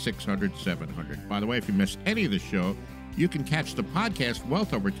to 600-700. By the way, if you missed any of the show, you can catch the podcast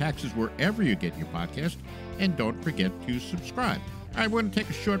Wealth Over Taxes wherever you get your podcast, and don't forget to subscribe. All right, we're going to take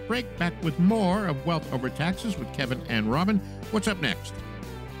a short break. Back with more of Wealth Over Taxes with Kevin and Robin. What's up next?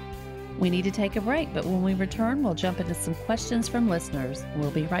 We need to take a break, but when we return, we'll jump into some questions from listeners.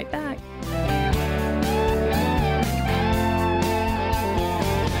 We'll be right back.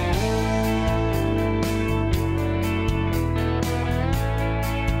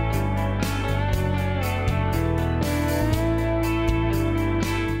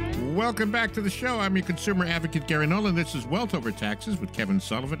 welcome back to the show. I'm your consumer advocate, Gary Nolan. This is Wealth Over Taxes with Kevin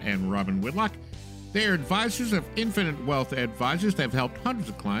Sullivan and Robin Whitlock. They are advisors of Infinite Wealth Advisors. They've helped hundreds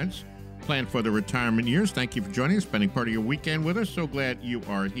of clients plan for their retirement years. Thank you for joining us, spending part of your weekend with us. So glad you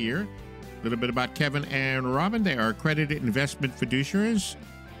are here. A little bit about Kevin and Robin. They are accredited investment fiduciaries.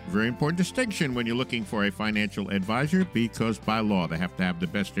 Very important distinction when you're looking for a financial advisor, because by law they have to have the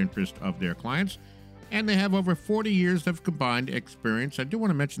best interest of their clients. And they have over 40 years of combined experience. I do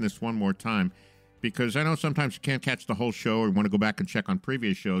want to mention this one more time, because I know sometimes you can't catch the whole show or you want to go back and check on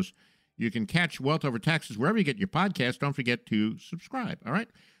previous shows. You can catch Wealth Over Taxes wherever you get your podcast. Don't forget to subscribe, all right?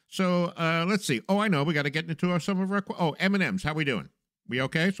 So let's see. Oh, I know. We got to get into some of our... Oh, M&Ms. How we doing? We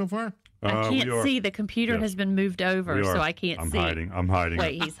okay so far? I can't see. The computer has been moved over, so I can't see. I'm hiding.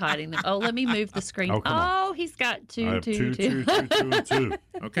 Wait, he's hiding them. Oh, let me move the screen. Oh, he's got two. Two.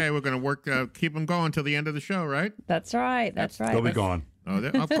 Okay, we're going to work, keep them going till the end of the show, right? That's right. They'll be gone. Oh,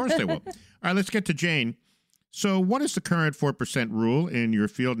 of course they will. All right, let's get to Jane. So what is the current 4% rule in your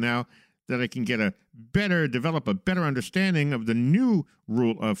field now that I can develop a better understanding of the new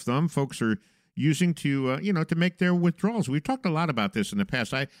rule of thumb folks are using to make their withdrawals? We've talked a lot about this in the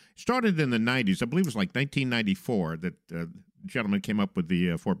past. I started in the 90s. I believe it was like 1994 that the gentleman came up with the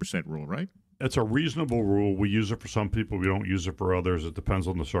 4% rule, right? It's a reasonable rule. We use it for some people. We don't use it for others. It depends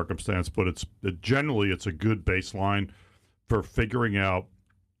on the circumstance, but generally it's a good baseline for figuring out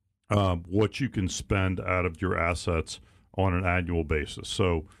what you can spend out of your assets on an annual basis.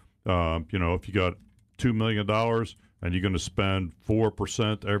 So, if you got $2 million and you're going to spend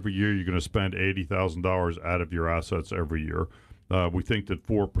 4% every year, you're going to spend $80,000 out of your assets every year. We think that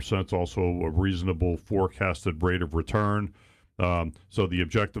 4% is also a reasonable forecasted rate of return. So the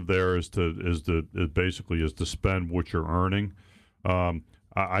objective there is to spend what you're earning.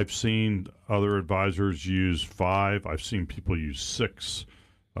 I've seen other advisors use 5. I've seen people use 6.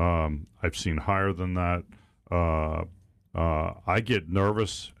 I've seen higher than that. I get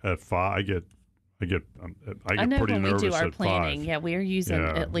nervous at 5. I get pretty when nervous we do our at planning. 5. Yeah, we're using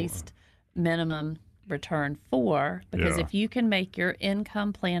at least minimum return 4, because if you can make your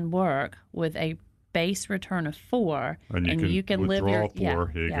income plan work with a base return of 4, and you can live your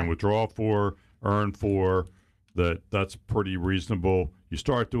 4, you can withdraw 4, earn 4. That's pretty reasonable. You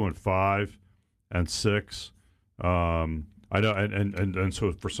start doing 5 and 6. I know, and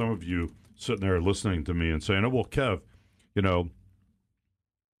so for some of you sitting there listening to me and saying, "Oh, well, Kev,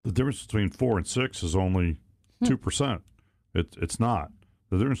 the difference between 4 and 6 is only 2%. It's not.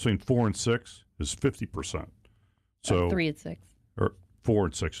 The difference between 4 and 6 is 50%. So 3 and 6. Or 4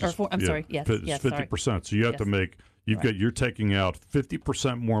 and 6. Or 4. I'm sorry. Yes. It's 50%. So you have to make. You're taking out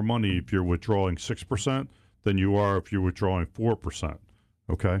 50% more money if you're withdrawing 6% than you are if you're withdrawing 4%.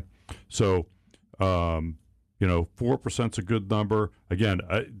 Okay, so 4% is a good number. Again,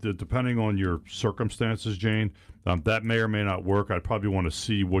 depending on your circumstances, Jane, that may or may not work. I'd probably want to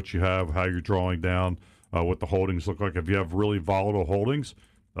see what you have, how you're drawing down, what the holdings look like. If you have really volatile holdings,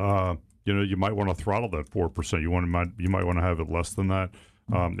 you might want to throttle that 4%. You might want to have it less than that.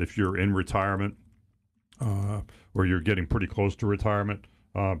 If you're in retirement, or you're getting pretty close to retirement,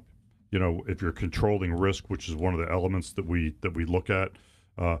 if you're controlling risk, which is one of the elements that we look at,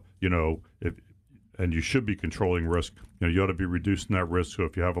 and you should be controlling risk. You ought to be reducing that risk. So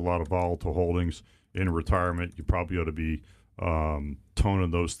if you have a lot of volatile holdings in retirement, you probably ought to be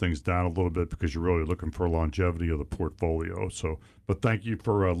toning those things down a little bit, because you're really looking for longevity of the portfolio. So, but thank you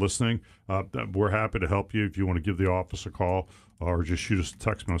for listening. We're happy to help you if you want to give the office a call or just shoot us a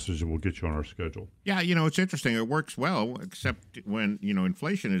text message, and we'll get you on our schedule. Yeah, it's interesting. It works well, except when,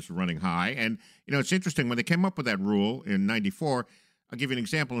 inflation is running high. And, it's interesting. When they came up with that rule in 94, I'll give you an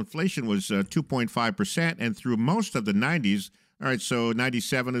example. Inflation was 2.5%, and through most of the 90s, all right, so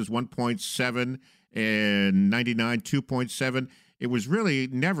 97 is 1.7, and 99, 2.7. It was really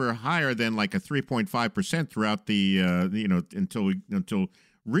never higher than like a 3.5% throughout the, until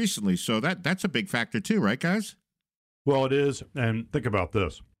recently. So that's a big factor too, right, guys? Well, it is. And think about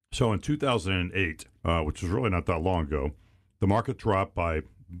this. So in 2008, which was really not that long ago, the market dropped by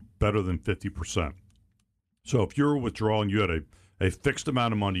better than 50%. So if you were withdrawing, you had a fixed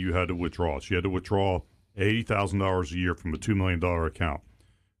amount of money you had to withdraw. So you had to withdraw $80,000 a year from a $2 million account,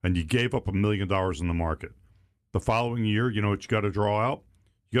 and you gave up $1 million in the market. The following year, you know what you got to draw out?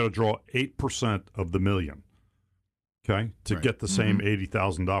 You got to draw 8% of the million, okay, to get the same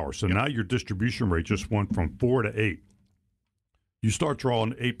 $80,000. So now your distribution rate just went from 4 to 8. You start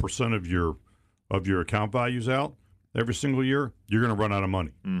drawing 8% of your account values out every single year, you're going to run out of money.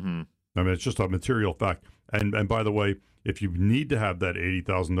 Mm-hmm. I mean, it's just a material fact. And by the way, if you need to have that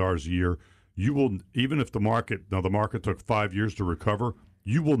 $80,000 a year, you will, even if the market took 5 years to recover,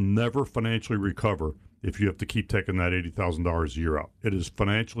 you will never financially recover if you have to keep taking that $80,000 a year out. It is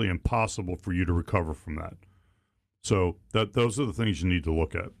financially impossible for you to recover from that. So those are the things you need to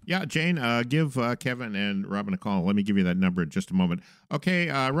look at. Yeah, Jane, give Kevin and Robin a call. Let me give you that number in just a moment. Okay,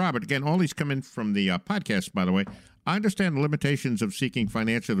 Robert, again, all these come in from the podcast, by the way. I understand the limitations of seeking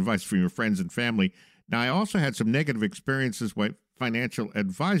financial advice from your friends and family. Now, I also had some negative experiences with financial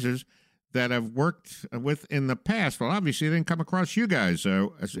advisors that I've worked with in the past. Well, obviously, they didn't come across you guys.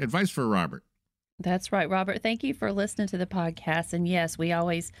 So, advice for Robert. That's right, Robert. Thank you for listening to the podcast. And yes, we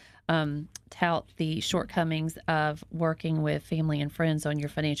always tout the shortcomings of working with family and friends on your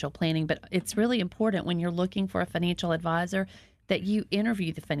financial planning. But it's really important when you're looking for a financial advisor that you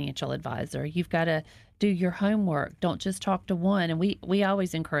interview the financial advisor. You've got to do your homework. Don't just talk to one. And we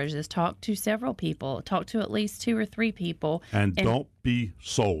always encourage this. Talk to several people. Talk to at least 2 or 3 people. And don't be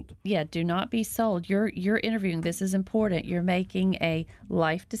sold. Yeah, do not be sold. You're interviewing. This is important. You're making a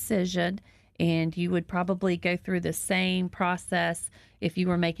life decision, and you would probably go through the same process if you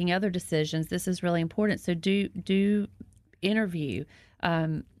were making other decisions. This is really important. So do interview.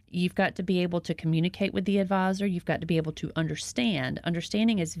 You've got to be able to communicate with the advisor. You've got to be able to understand.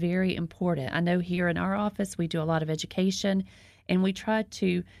 Understanding is very important. I know here in our office, we do a lot of education, and we try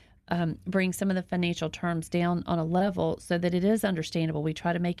to bring some of the financial terms down on a level so that it is understandable. We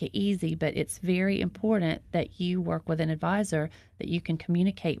try to make it easy, but it's very important that you work with an advisor that you can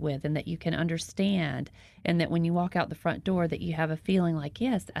communicate with and that you can understand, and that when you walk out the front door that you have a feeling like,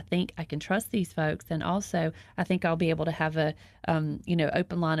 yes, I think I can trust these folks, and also I think I'll be able to have a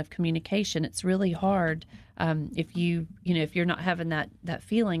open line of communication. It's really hard if you're not having that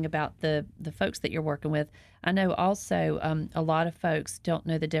feeling about the folks that you're working with. I know also a lot of folks don't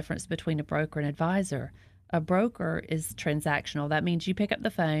know the difference between a broker and advisor. A broker is transactional. That means you pick up the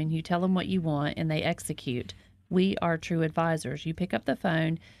phone, you tell them what you want, and they execute. We are true advisors. You pick up the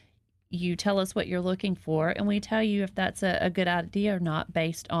phone, you tell us what you're looking for, and we tell you if that's a good idea or not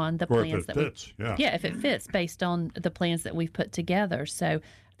based on the Or plans if it fits, yeah. if it fits based on the plans that we've put together. So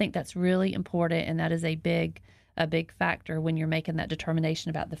I think that's really important, and that is a big factor when you're making that determination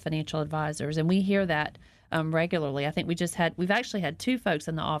about the financial advisors. And we hear that regularly. I think we've actually had 2 folks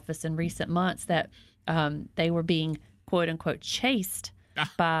in the office in recent months that they were being quote unquote chased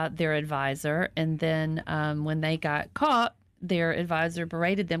by their advisor, and then when they got caught, their advisor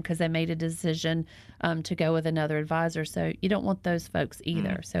berated them because they made a decision to go with another advisor. So you don't want those folks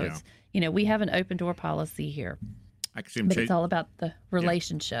either. It's we have an open door policy here. I can see him but it's all about the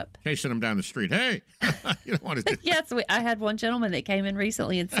relationship. Chasing them down the street. Hey, you don't want to do that. Yes, I had one gentleman that came in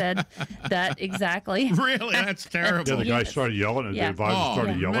recently and said that exactly. Really? That's terrible. Yeah, the guy started yelling, and the advisor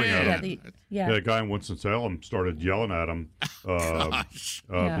started yelling at him. The guy in Winston-Salem started yelling at him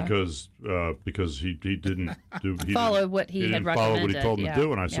because he didn't follow what he had recommended. Follow what he told him to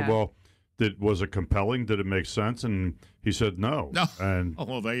do. And I said, well, was it compelling? Did it make sense? And he said no. And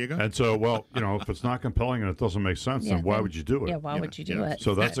well, there you go. And so, if it's not compelling and it doesn't make sense, then why would you do it? Yeah, why would you do it?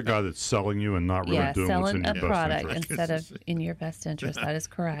 So that's a guy that's selling you and not really doing what's in your best interest. Selling a product instead of in your best interest. That is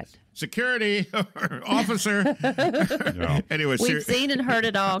correct. Security officer. Anyway, we've seen and heard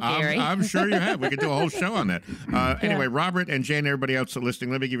it all, Gary. I'm sure you have. We could do a whole show on that. Anyway, Robert and Jane, everybody else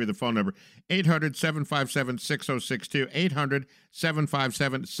listening, let me give you the phone number: 800-757-6062,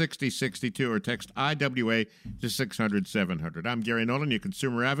 800-757-6062, or text IWA to 600-700. I'm Gary Nolan, your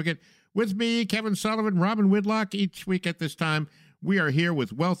consumer advocate. With me, Kevin Sullivan, Robin Whitlock. Each week at this time, we are here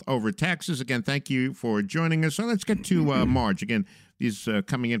with Wealth Over Taxes. Again, thank you for joining us. So let's get to Marge. Again, these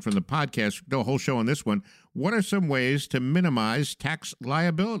coming in from the podcast, do a whole show on this one. What are some ways to minimize tax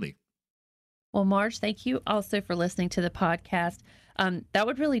liability? Well, Marge, thank you also for listening to the podcast. That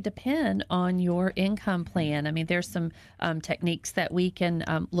would really depend on your income plan. I mean, there's some techniques that we can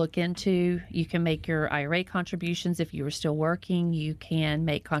look into. You can make your IRA contributions if you are still working. You can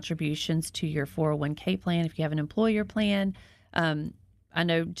make contributions to your 401k plan if you have an employer plan. I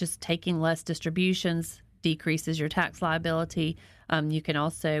know just taking less distributions decreases your tax liability. You can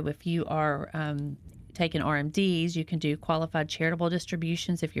also, if you are taking RMDs, you can do qualified charitable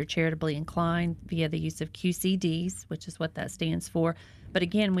distributions if you're charitably inclined via the use of QCDs, which is what that stands for. But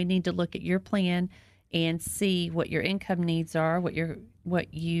again, we need to look at your plan and see what your income needs are, what your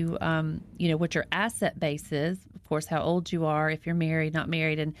asset base is, of course, how old you are, if you're married, not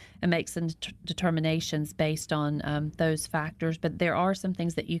married, and make some determinations based on those factors. But there are some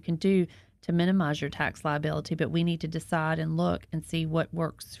things that you can do to minimize your tax liability, but we need to decide and look and see what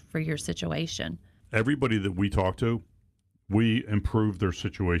works for your situation. Everybody that we talk to, we improve their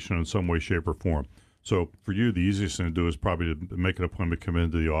situation in some way, shape, or form. So for you, the easiest thing to do is probably to make an appointment, come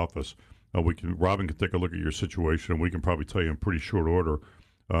into the office. Robin can take a look at your situation, and we can probably tell you in pretty short order,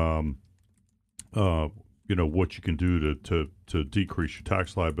 what you can do to decrease your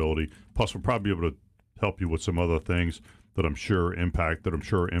tax liability. Plus, we'll probably be able to help you with some other things that I'm sure are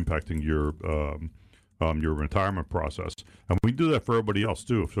impacting your retirement process. And we do that for everybody else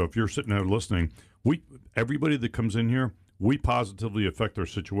too. So if you're sitting there listening, everybody that comes in here, we positively affect their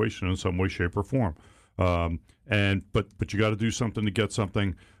situation in some way, shape, or form. But you got to do something to get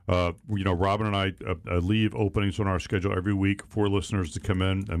something. Robin and I leave openings on our schedule every week for listeners to come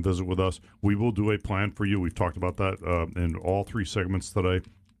in and visit with us. We will do a plan for you. We've talked about that in all 3 segments today.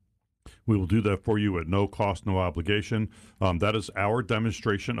 We will do that for you at no cost, no obligation. That is our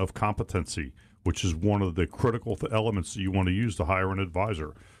demonstration of competency, which is one of the critical elements that you want to use to hire an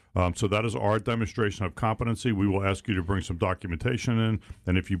advisor. So that is our demonstration of competency. We will ask you to bring some documentation in.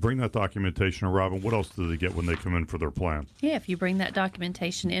 And if you bring that documentation, Robin, what else do they get when they come in for their plan? Yeah, if you bring that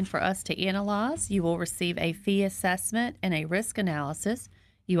documentation in for us to analyze, you will receive a fee assessment and a risk analysis.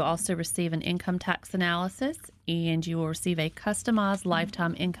 You will also receive an income tax analysis, and you will receive a customized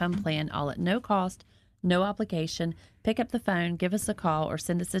lifetime income plan, all at no cost, no obligation. Pick up the phone, give us a call, or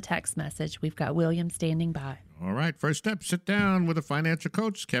send us a text message. We've got William standing by. All right, first step, sit down with a financial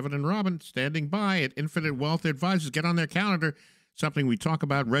coach. Kevin and Robin standing by at Infinite Wealth Advisors. Get on their calendar. Something we talk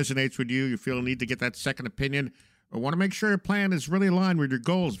about resonates with you. You feel a need to get that second opinion, or want to make sure your plan is really aligned with your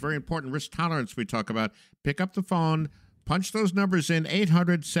goals. Very important risk tolerance we talk about. Pick up the phone. Punch those numbers in,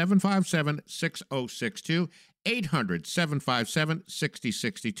 800-757-6062,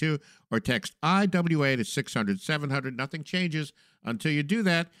 800-757-6062, or text IWA to 600-700. Nothing changes until you do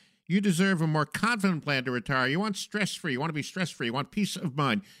that. You deserve a more confident plan to retire. You want stress-free. You want to be stress-free. You want peace of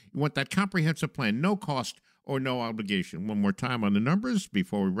mind. You want that comprehensive plan, no cost or no obligation. One more time on the numbers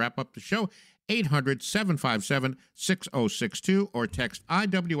before we wrap up the show, 800-757-6062, or text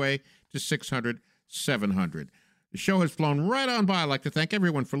IWA to 600-700. The show has flown right on by. I'd like to thank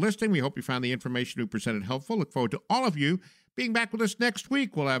everyone for listening. We hope you found the information we presented helpful. Look forward to all of you being back with us next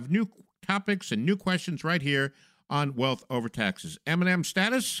week. We'll have new topics and new questions right here on Wealth Over Taxes. M&M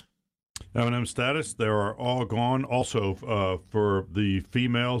status? M&M status, they are all gone. Also, for the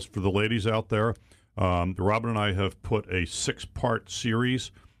females, for the ladies out there, Robin and I have put a 6-part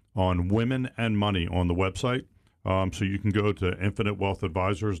series on women and money on the website. So you can go to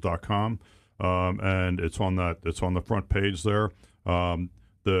infinitewealthadvisors.com. And it's on the front page there. The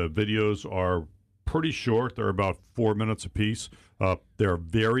videos are pretty short. They're about 4 minutes apiece. They're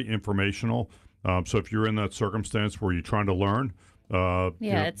very informational. So if you're in that circumstance where you're trying to learn,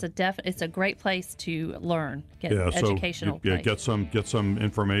 it's a great place to learn. Educational. Get some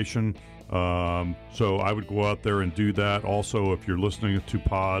information. So I would go out there and do that. Also, if you're listening to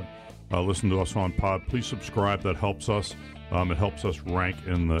Pod, listen to us on Pod. Please subscribe. That helps us. It helps us rank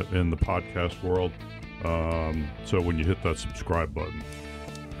in the podcast world. So when you hit that subscribe button.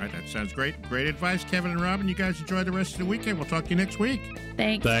 All right, that sounds great. Great advice, Kevin and Robin. You guys enjoy the rest of the weekend. We'll talk to you next week.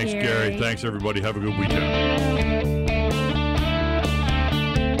 Thanks, Gary. Thanks, everybody. Have a good weekend.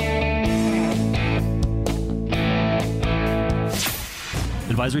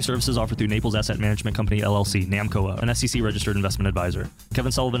 Advisory services offered through Naples Asset Management Company, LLC, NAMCOA, an SEC-registered investment advisor.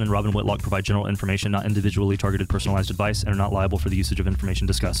 Kevin Sullivan and Robin Whitlock provide general information, not individually targeted personalized advice, and are not liable for the usage of information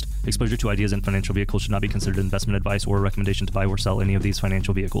discussed. Exposure to ideas and financial vehicles should not be considered investment advice or a recommendation to buy or sell any of these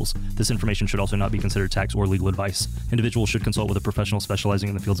financial vehicles. This information should also not be considered tax or legal advice. Individuals should consult with a professional specializing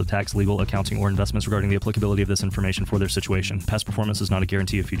in the fields of tax, legal, accounting, or investments regarding the applicability of this information for their situation. Past performance is not a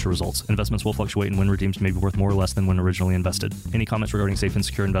guarantee of future results. Investments will fluctuate, and when redeemed may be worth more or less than when originally invested. Any comments regarding safe and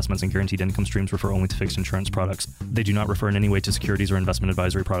secure investments and guaranteed income streams refer only to fixed insurance products. They do not refer in any way to securities or investment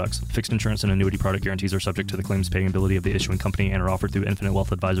advisory products. Fixed insurance and annuity product guarantees are subject to the claims paying ability of the issuing company and are offered through Infinite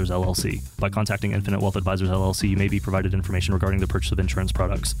Wealth Advisors, LLC. By contacting Infinite Wealth Advisors, LLC, you may be provided information regarding the purchase of insurance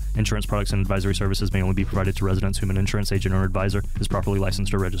products. Insurance products and advisory services may only be provided to residents whom an insurance agent or advisor is properly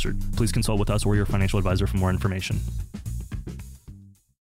licensed or registered. Please consult with us or your financial advisor for more information.